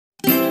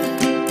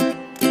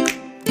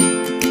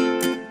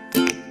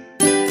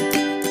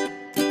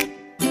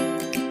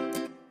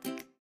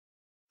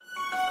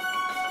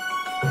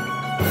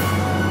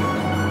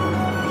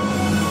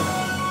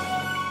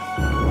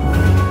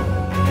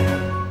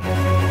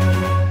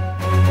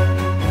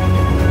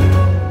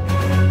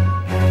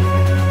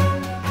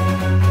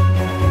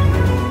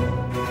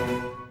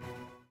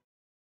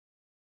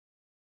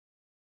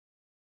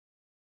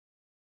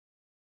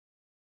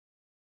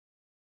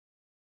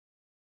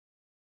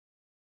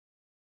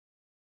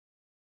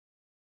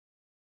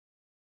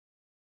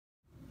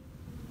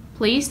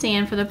Please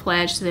stand for the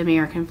pledge to the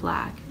American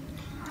flag.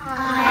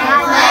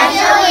 I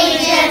pledge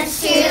allegiance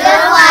to the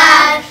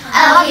flag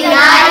of the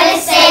United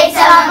States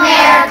of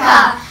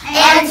America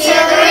and to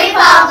the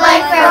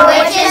republic for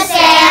which it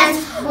stands,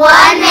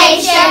 one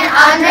nation,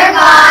 under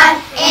God,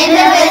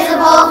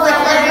 indivisible, with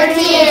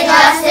liberty and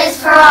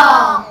justice for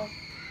all.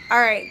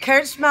 All right,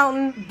 Coach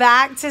Melton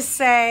back to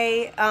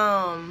say,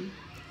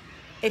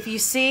 if you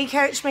see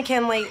Coach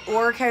McKinley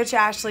or Coach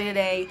Ashley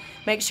today,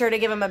 make sure to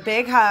give them a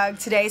big hug.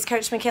 Today's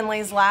Coach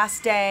McKinley's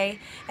last day,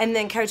 and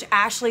then Coach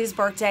Ashley's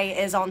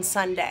birthday is on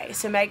Sunday.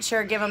 So make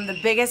sure to give them the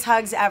biggest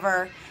hugs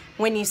ever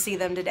when you see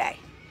them today.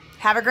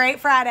 Have a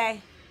great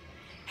Friday.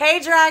 Hey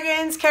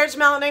Dragons, Coach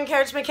Melton and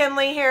Coach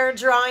McKinley here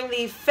drawing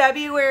the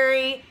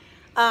February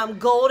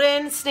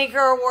Golden Sneaker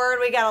Award.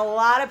 We got a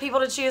lot of people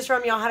to choose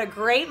from. Y'all had a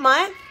great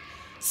month.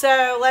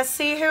 So let's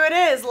see who it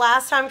is.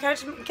 Last time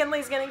Coach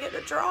McKinley's going to get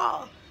the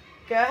draw.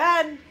 Go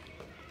ahead.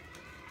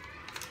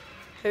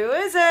 Who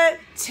is it?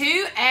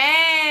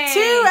 2A.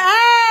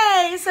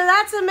 2A. So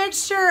that's a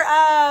mixture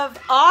of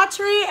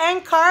Autry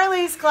and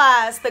Carly's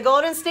class. The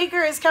golden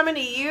sneaker is coming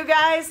to you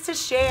guys to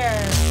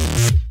share.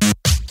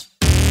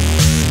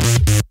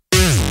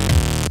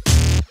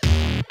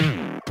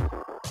 Good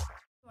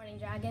morning,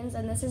 Dragons,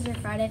 and this is your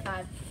Friday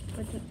 5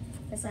 with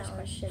the first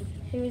question.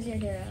 Who is your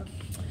hero?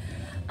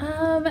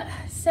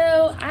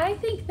 So I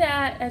think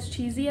that, as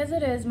cheesy as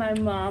it is, my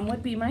mom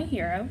would be my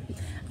hero.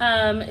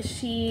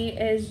 She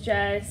is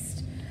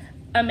just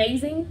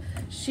amazing.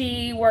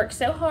 She works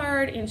so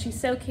hard and she's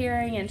so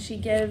caring and she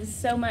gives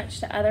so much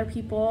to other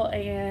people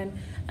and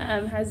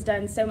has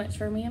done so much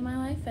for me in my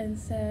life, and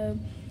so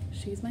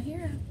she's my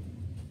hero.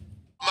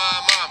 My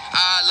mom,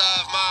 I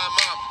love my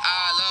mom.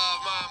 I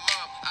love my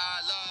mom. I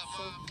love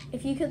my mom.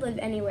 If you could live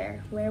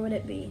anywhere, where would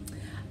it be?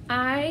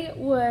 I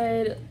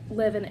would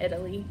live in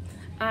Italy.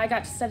 I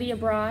got to study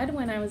abroad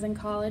when I was in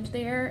college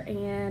there,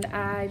 and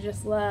I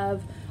just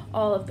love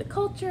all of the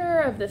culture,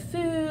 of the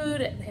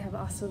food. They have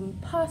awesome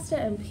pasta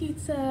and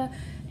pizza,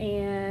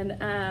 and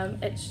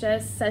it's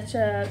just such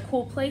a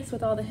cool place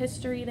with all the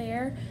history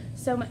there.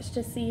 So much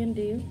to see and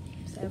do,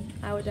 so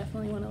I would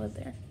definitely want to live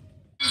there.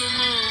 The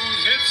moon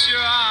hits your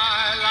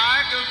eye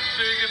like a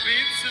big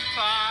pizza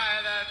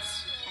pie.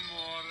 That's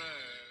amore.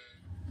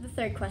 The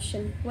third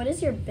question, what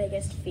is your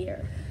biggest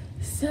fear?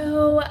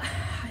 So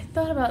I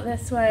thought about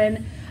this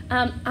one.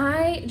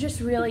 I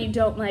just really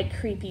don't like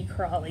creepy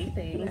crawly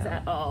things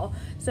at all.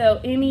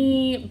 So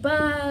any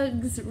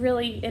bugs,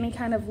 really any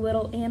kind of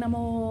little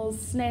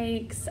animals,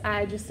 snakes,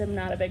 I just am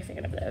not a big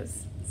fan of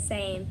those.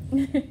 Same.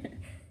 Afraid of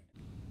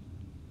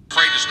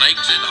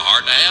snakes, it's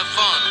hard to have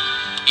fun.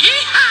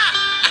 Yeehaw!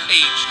 I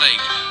hate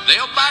snakes.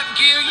 They'll bite and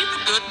kill you, for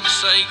goodness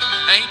sake.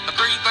 Ain't the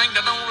three things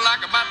I don't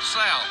like about the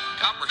South: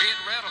 copperhead,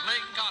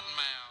 rattlesnake, and cottonmouth.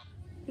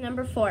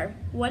 Number 4,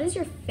 what is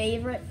your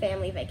favorite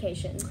family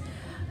vacation?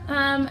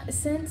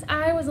 Since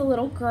I was a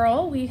little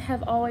girl, we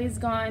have always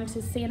gone to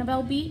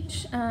Sanibel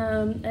Beach.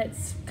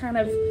 It's kind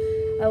of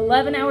an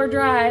 11-hour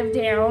drive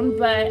down,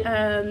 but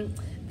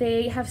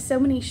they have so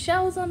many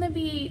shells on the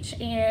beach,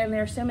 and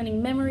there are so many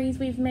memories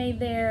we've made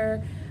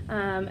there.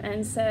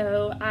 And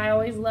so I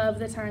always love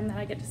the time that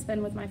I get to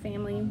spend with my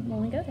family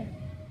when we go there.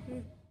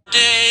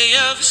 Day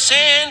of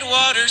sand,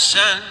 water,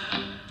 sun.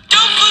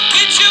 Don't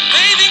forget your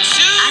bathing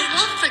suit. I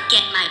won't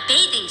forget my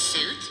bathing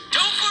suit.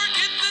 Don't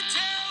forget the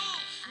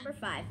towels. Number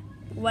 5,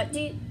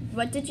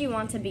 what did you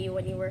want to be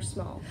when you were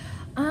small?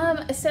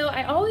 So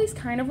I always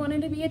kind of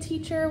wanted to be a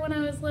teacher when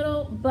I was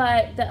little,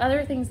 but the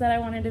other things that I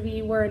wanted to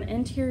be were an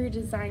interior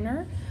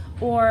designer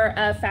or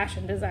a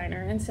fashion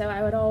designer. And so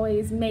I would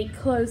always make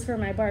clothes for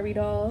my Barbie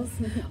dolls,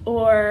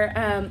 or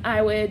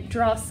I would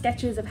draw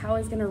sketches of how I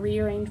was going to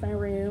rearrange my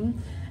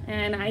room,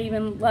 and I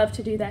even love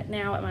to do that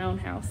now at my own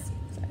house.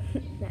 So.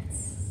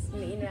 That's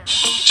me now.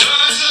 Turn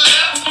to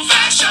left,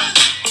 fashion.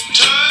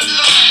 Turn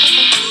left.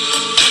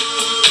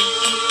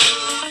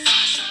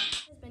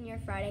 This has been your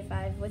Friday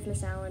 5 with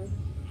Miss Allen.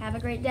 Have a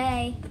great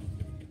day.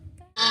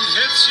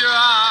 Hits your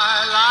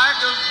eye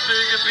like a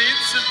big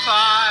pizza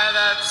pie.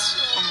 That's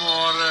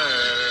amore.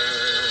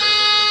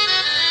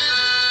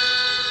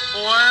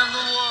 When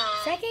the world.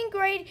 Second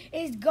grade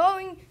is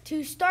going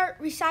to start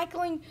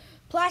recycling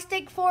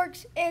plastic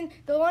forks in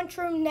the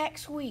lunchroom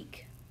next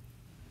week.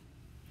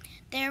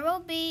 There will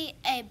be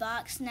a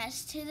box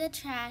next to the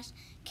trash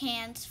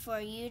cans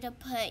for you to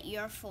put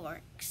your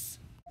forks.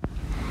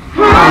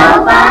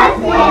 Help us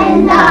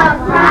in the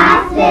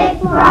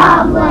plastic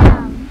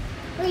problem.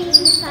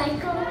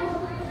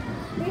 Recycle,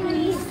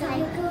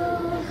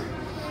 recycle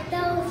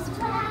those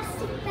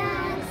plastic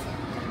bags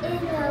in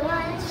the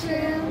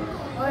lunchroom,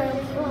 or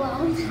we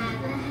won't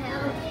have a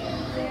healthy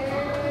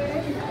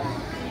year.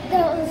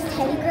 Those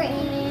Teddy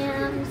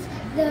Grahams,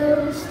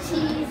 those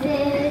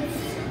Cheez-Its,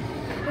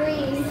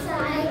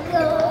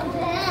 recycle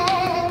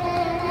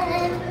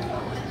them.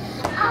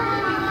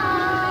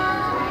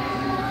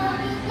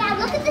 Yeah,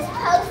 look at this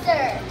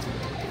poster.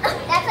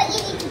 That's what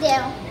you need to do.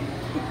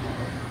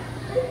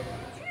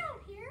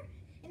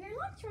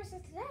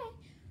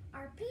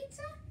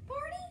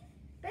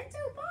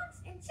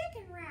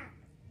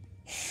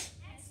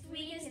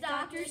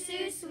 Dr.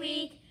 Seuss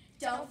week.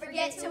 Don't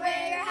forget to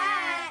wear your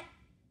hat.